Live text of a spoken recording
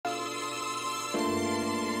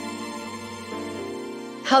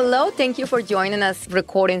Hello, thank you for joining us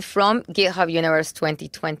recording from GitHub Universe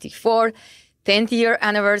 2024, 10th year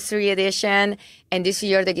anniversary edition. And this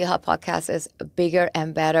year, the GitHub Podcast is bigger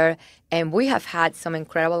and better. And we have had some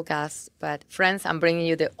incredible guests. But friends, I'm bringing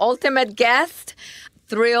you the ultimate guest.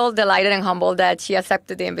 Thrilled, delighted, and humbled that she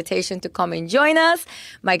accepted the invitation to come and join us.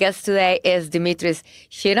 My guest today is Demetris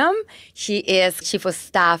Cheatham. She is Chief of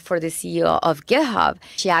Staff for the CEO of GitHub.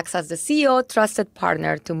 She acts as the CEO trusted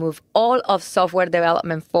partner to move all of software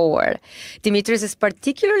development forward. Demetris is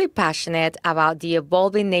particularly passionate about the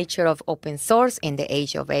evolving nature of open source in the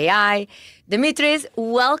age of AI. Demetris,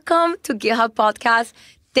 welcome to GitHub Podcast.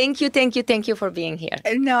 Thank you for being here.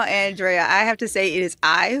 No, Andrea, I have to say it is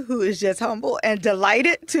I who is just humble and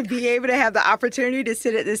delighted to be able to have the opportunity to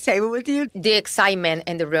sit at this table with you. The excitement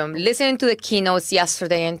in the room, listening to the keynotes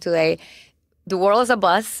yesterday and today, the world is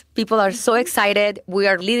abuzz. People are so excited. We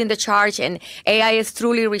are leading the charge, and AI is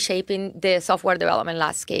truly reshaping the software development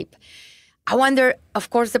landscape. I wonder, of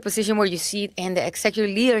course, the position where you sit and the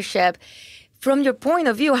executive leadership. From your point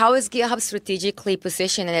of view, how is GitHub strategically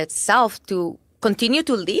positioning itself to continue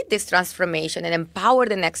to lead this transformation and empower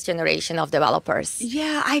the next generation of developers?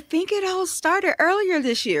 Yeah, I think it all started earlier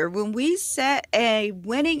this year when we set a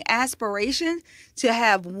winning aspiration to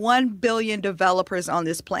have 1 billion developers on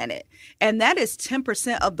this planet. And that is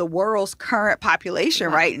 10% of the world's current population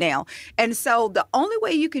right now. And so the only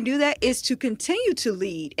way you can do that is to continue to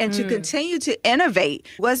lead and to continue to innovate.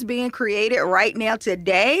 What's being created right now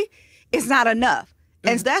today is not enough.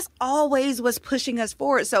 And that's always what's pushing us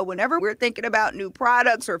forward. So whenever we're thinking about new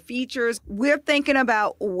products or features, we're thinking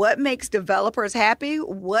about what makes developers happy,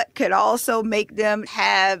 what could also make them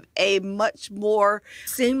have a much more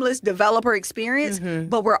seamless developer experience.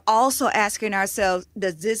 But we're also asking ourselves,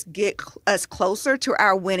 does this get us closer to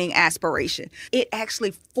our winning aspiration? It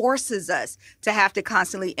actually forces us to have to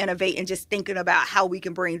constantly innovate and just thinking about how we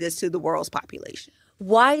can bring this to the world's population.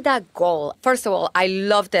 Why that goal? First of all, I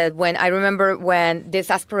loved it when I remember when this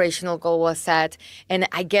aspirational goal was set, and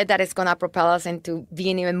I get that it's going to propel us into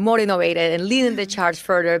being even more innovative and leading the charge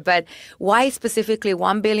further. But why specifically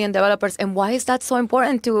 1 billion developers, and why is that so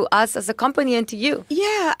important to us as a company and to you?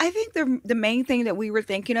 Yeah, I think the main thing that we were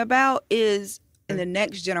thinking about is in the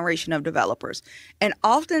next generation of developers. And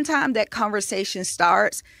oftentimes that conversation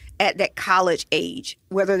starts at that college age,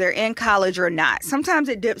 whether they're in college or not. Sometimes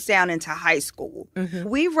it dips down into high school.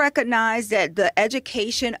 We recognize that the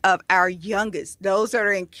education of our youngest, those that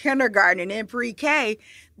are in kindergarten and in pre-K,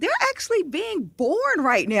 they're actually being born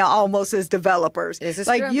right now almost as developers.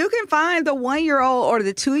 Like true. You can find the 1-year-old or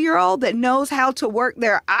the 2-year-old that knows how to work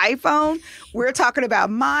their iPhone. We're talking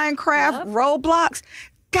about Minecraft, Roblox.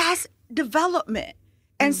 That's development.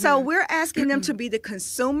 And so we're asking them to be the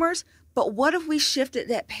consumers. But what if we shifted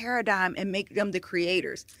that paradigm and make them the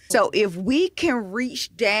creators? So if we can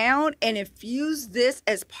reach down and infuse this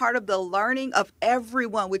as part of the learning of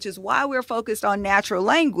everyone, which is why we're focused on natural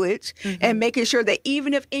language and making sure that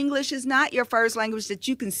even if English is not your first language, that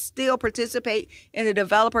you can still participate in the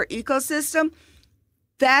developer ecosystem.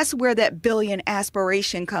 That's where that billion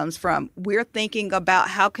aspiration comes from. We're thinking about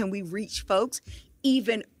how can we reach folks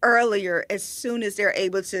even earlier as soon as they're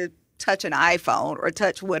able to touch an iPhone or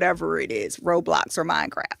touch whatever it is, Roblox or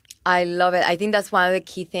Minecraft. I love it. I think that's one of the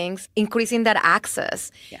key things, increasing that access,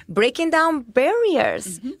 breaking down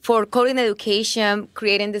barriers for coding education,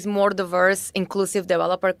 creating this more diverse, inclusive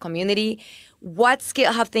developer community. What's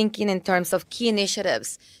GitHub thinking in terms of key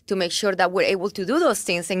initiatives to make sure that we're able to do those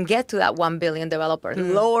things and get to that 1 billion developers?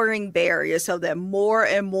 Lowering barriers so that more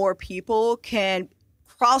and more people can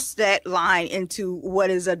cross that line into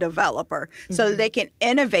what is a developer so that they can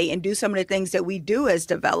innovate and do some of the things that we do as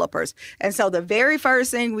developers. And so the very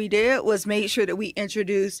first thing we did was make sure that we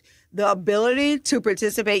introduced the ability to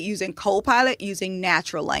participate using Copilot, using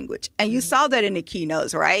natural language. And you saw that in the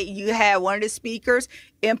keynotes, right? You had one of the speakers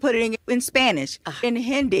inputting in Spanish, in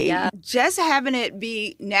Hindi, just having it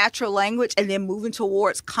be natural language and then moving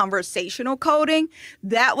towards conversational coding.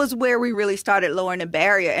 That was where we really started lowering the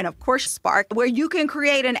barrier. And of course, Spark, where you can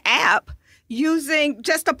create an app using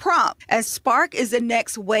just a prompt. And Spark is the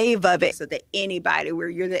next wave of it so that anybody, where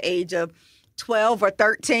you're the age of 12 or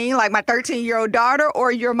 13, like my 13-year-old daughter,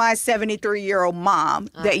 or you're my 73-year-old mom,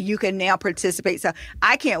 that you can now participate. So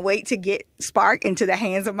I can't wait to get Spark into the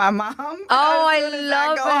hands of my mom. Oh, I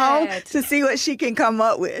love home to see what she can come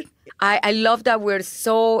up with. I love that we're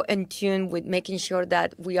so in tune with making sure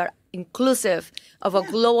that we are inclusive of a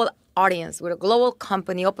global audience. We're a global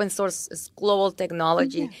company. Open source is global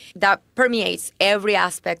technology that permeates every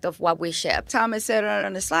aspect of what we ship. Thomas said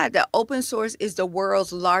on the slide that open source is the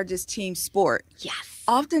world's largest team sport. Yes.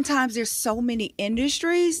 oftentimes there's so many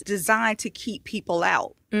industries designed to keep people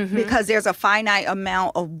out. Because there's a finite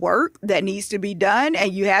amount of work that needs to be done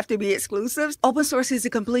and you have to be exclusive. Open source is the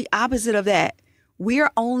complete opposite of that. We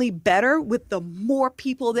are only better with the more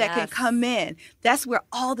people that can come in. That's where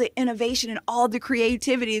all the innovation and all the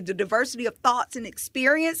creativity, the diversity of thoughts and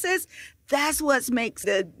experiences, that's what makes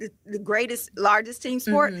the greatest, largest team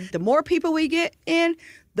sport. The more people we get in,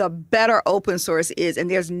 the better open source is. And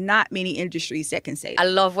there's not many industries that can say that. I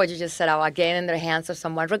love what you just said about getting in the hands of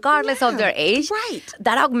someone, regardless of their age. Right.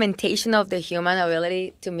 That augmentation of the human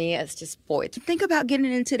ability, to me, is just poetry. Think about getting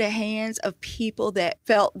into the hands of people that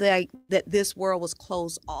felt like that this world was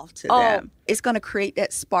closed off to them. It's going to create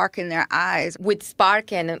that spark in their eyes. With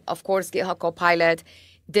Spark and, of course, GitHub Copilot,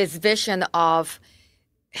 this vision of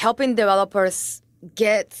helping developers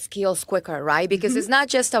get skills quicker, right? Because it's not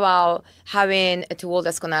just about having a tool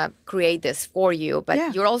that's going to create this for you,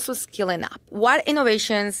 but you're also skilling up. What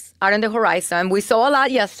innovations are on the horizon? We saw a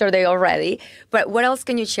lot yesterday already, but what else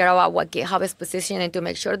can you share about what GitHub is positioning to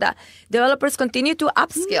make sure that developers continue to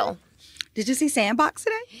upskill? Did you see Sandbox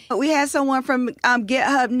today? We had someone from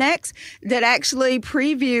GitHub Next that actually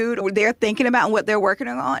previewed what they're thinking about and what they're working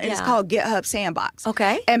on. And it's called GitHub Sandbox.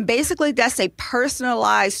 Okay. And basically, that's a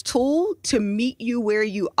personalized tool to meet you where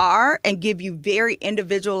you are and give you very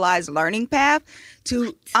individualized learning path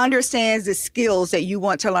to understand the skills that you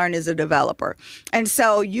want to learn as a developer. And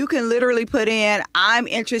so you can literally put in, I'm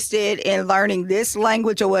interested in learning this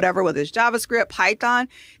language or whatever, whether it's JavaScript, Python.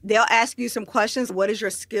 They'll ask you some questions. What is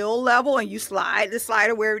your skill level? And you slide the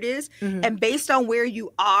slider where it is. And based on where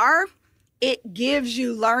you are, it gives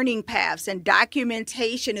you learning paths and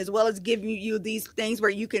documentation, as well as giving you these things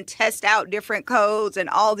where you can test out different codes and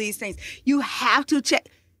all these things. You have to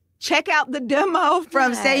check out the demo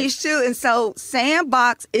from stage 2. And so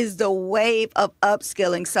Sandbox is the wave of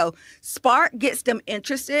upskilling. So Spark gets them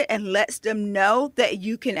interested and lets them know that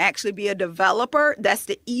you can actually be a developer. That's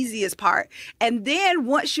the easiest part. And then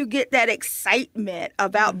once you get that excitement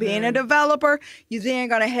about being a developer, you're then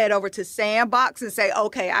going to head over to Sandbox and say,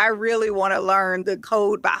 okay, I really want to learn the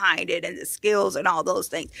code behind it and the skills and all those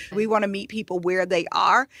things. We want to meet people where they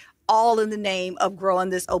are, all in the name of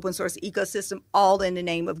growing this open source ecosystem, all in the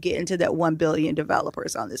name of getting to that 1 billion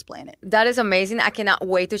developers on this planet. That is amazing. I cannot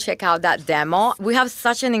wait to check out that demo. We have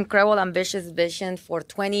such an incredible, ambitious vision for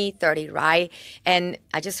 2030, right? And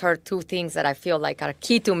I just heard 2 things that I feel like are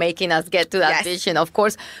key to making us get to that vision, of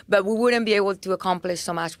course, but we wouldn't be able to accomplish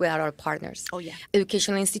so much without our partners.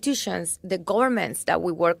 Educational institutions, the governments that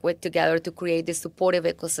we work with together to create this supportive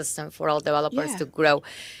ecosystem for all developers to grow.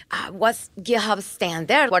 What's GitHub stand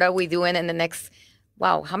there? What are we doing in the next,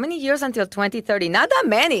 how many years until 2030? Not that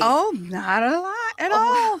many. Oh, not a lot at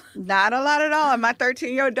all. Not a lot at all. And my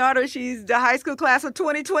 13-year-old daughter, she's the high school class of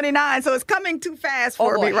 2029, so it's coming too fast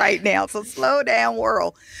for me right now. So slow down,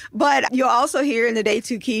 world. But you'll also hear in the Day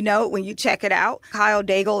 2 keynote, when you check it out, Kyle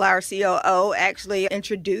Daigle, our COO, actually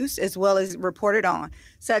introduced as well as reported on,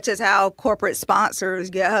 such as how corporate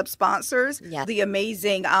sponsors, GitHub sponsors, the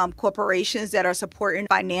amazing corporations that are supporting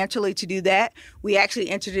financially to do that. We actually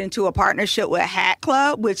entered into a partnership with Hack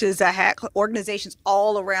Club, which is a hack organizations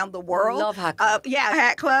all around the world. Love Hack Club.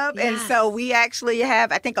 Hack Club. And so we actually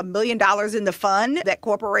have, I think, $1 million in the fund that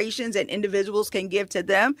corporations and individuals can give to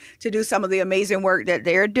them to do some of the amazing work that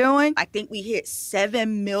they're doing. I think we hit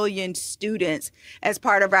 7 million students as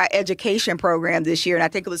part of our education program this year. And I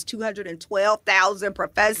think it was 212,000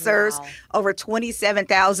 professors, over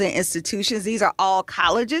 27,000 institutions. These are all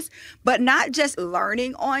colleges, but not just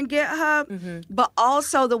learning on GitHub, but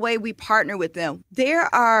also the way we partner with them.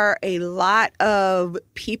 There are a lot of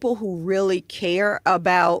people who really care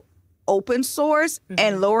about open source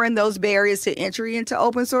and lowering those barriers to entry into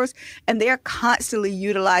open source. And they're constantly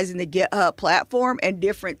utilizing the GitHub platform and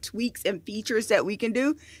different tweaks and features that we can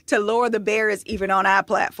do to lower the barriers even on our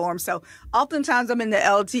platform. So oftentimes I'm in the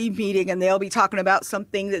LT meeting and they'll be talking about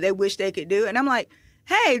something that they wish they could do. And I'm like,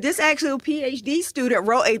 hey, this actual PhD student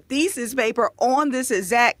wrote a thesis paper on this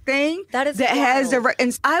exact thing that has the.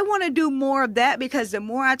 And I want to do more of that, because the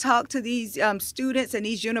more I talk to these students and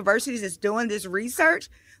these universities that's doing this research,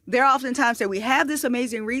 there are oftentimes that we have this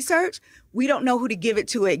amazing research, we don't know who to give it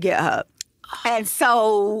to at GitHub. And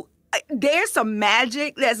so there's some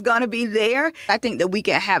magic that's going to be there. I think that we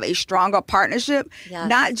can have a stronger partnership,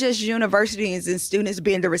 not just universities and students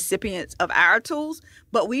being the recipients of our tools,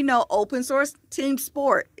 But we know open source team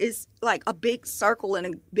sport is like a big circle and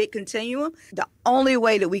a big continuum. The only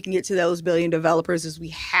way that we can get to those billion developers is we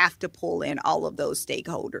have to pull in all of those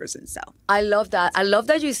stakeholders. And so I love that. I love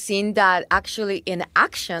that you've seen that actually in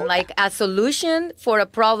action, like a solution for a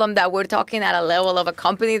problem that we're talking at a level of a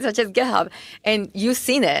company such as GitHub. And you've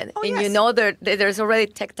seen it. And you know there's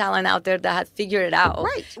already tech talent out there that has figured it out.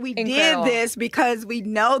 Right. We did this because we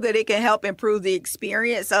know that it can help improve the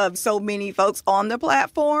experience of so many folks on the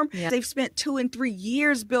platform. Yeah. They've spent 2 and 3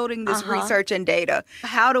 years building this research and data.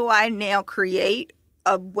 How do I now create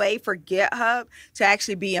a way for GitHub to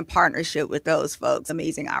actually be in partnership with those folks?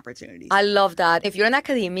 Amazing opportunities. I love that. If you're in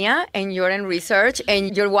academia and you're in research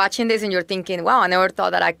and you're watching this and you're thinking, wow, I never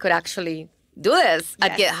thought that I could actually do this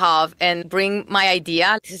at GitHub and bring my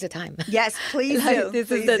idea, this is the time. Yes, please do.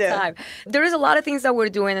 This is the time. There is a lot of things that we're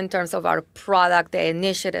doing in terms of our product, the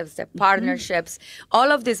initiatives, the partnerships,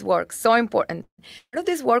 all of this work, so important. Part of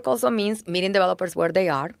this work also means meeting developers where they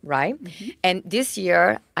are, right? And this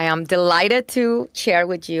year, I am delighted to share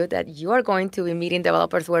with you that you are going to be meeting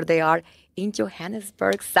developers where they are in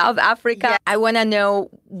Johannesburg, South Africa. Yeah. I want to know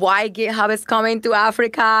why GitHub is coming to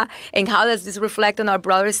Africa and how does this reflect on our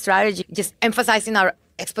broader strategy, just emphasizing our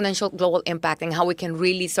exponential global impact and how we can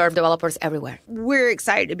really serve developers everywhere. We're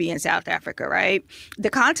excited to be in South Africa, right? The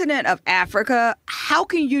continent of Africa, how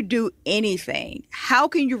can you do anything? How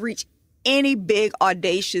can you reach any big,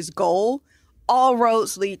 audacious goal? All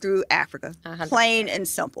roads lead through Africa, 100%. Plain and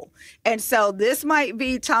simple. And so this might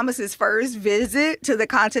be Thomas's first visit to the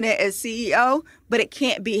continent as CEO, but it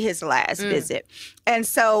can't be his last visit. And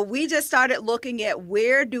so we just started looking at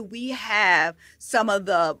where do we have some of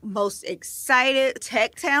the most excited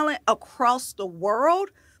tech talent across the world.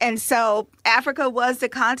 And so Africa was the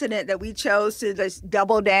continent that we chose to just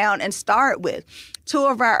double down and start with. 2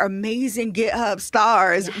 of our amazing GitHub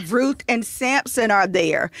stars, Ruth and Samson, are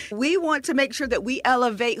there. We want to make sure that we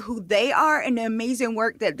elevate who they are and the amazing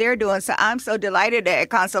work that they're doing. So I'm so delighted that at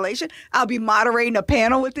Constellation, I'll be moderating a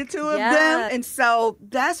panel with the 2 of them. And so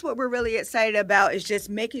that's what we're really excited about, is just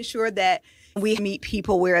making sure that we meet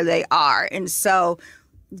people where they are. And so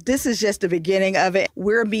this is just the beginning of it.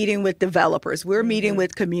 We're meeting with developers. We're meeting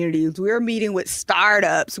with communities. We're meeting with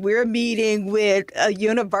startups. We're meeting with a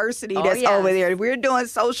university that's over there. We're doing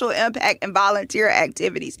social impact and volunteer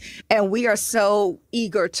activities. And we are so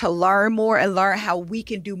eager to learn more and learn how we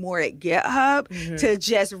can do more at GitHub to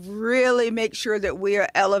just really make sure that we are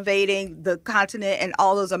elevating the continent and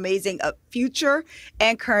all those amazing future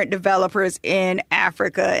and current developers in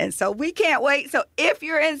Africa. And so we can't wait. So if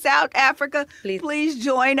you're in South Africa, please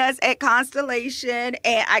join us at Constellation,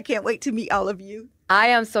 and I can't wait to meet all of you. I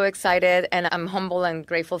am so excited, and I'm humble and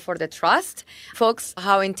grateful for the trust. Folks,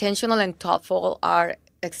 how intentional and thoughtful our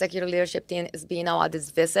executive leadership team is being about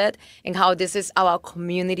this visit, and how this is our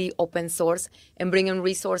community open source and bringing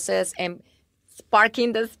resources and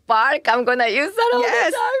sparking the spark. I'm going to use that all the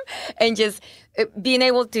time. And just being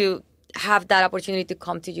able to have that opportunity to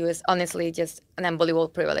come to you is honestly just an unbelievable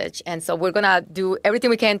privilege. And so we're going to do everything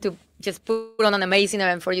we can to just put on an amazing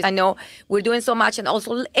event for you. I know we're doing so much, and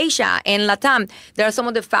also Asia and LATAM. They are some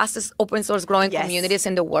of the fastest open source growing communities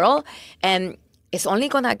in the world. And it's only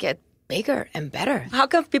going to get bigger and better. How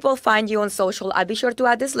can people find you on social? I'll be sure to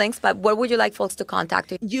add these links, but where would you like folks to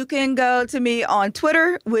contact you? You can go to me on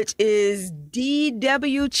Twitter, which is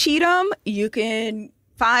DW Cheatham. You can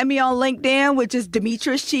find me on LinkedIn, which is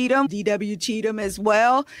Demetris Cheatham, DW Cheatham as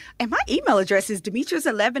well. And my email address is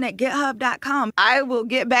demetris11@github.com. I will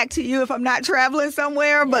get back to you if I'm not traveling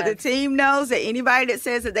somewhere, but the team knows that anybody that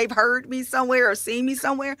says that they've heard me somewhere or seen me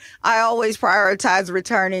somewhere, I always prioritize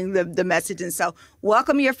returning the message. And so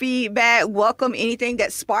welcome your feedback. Welcome anything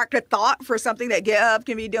that sparked a thought for something that GitHub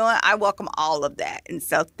can be doing. I welcome all of that. And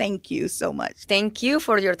so thank you so much. Thank you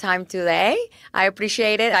for your time today. I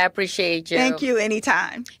appreciate it. I appreciate you. Thank you. Anytime.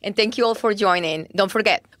 And thank you all for joining. Don't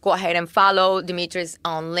forget, go ahead and follow Demetris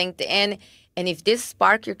on LinkedIn. And if this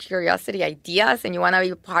sparked your curiosity, ideas, and you want to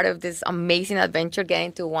be part of this amazing adventure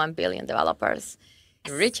getting to 1 billion developers,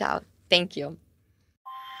 reach out. Thank you.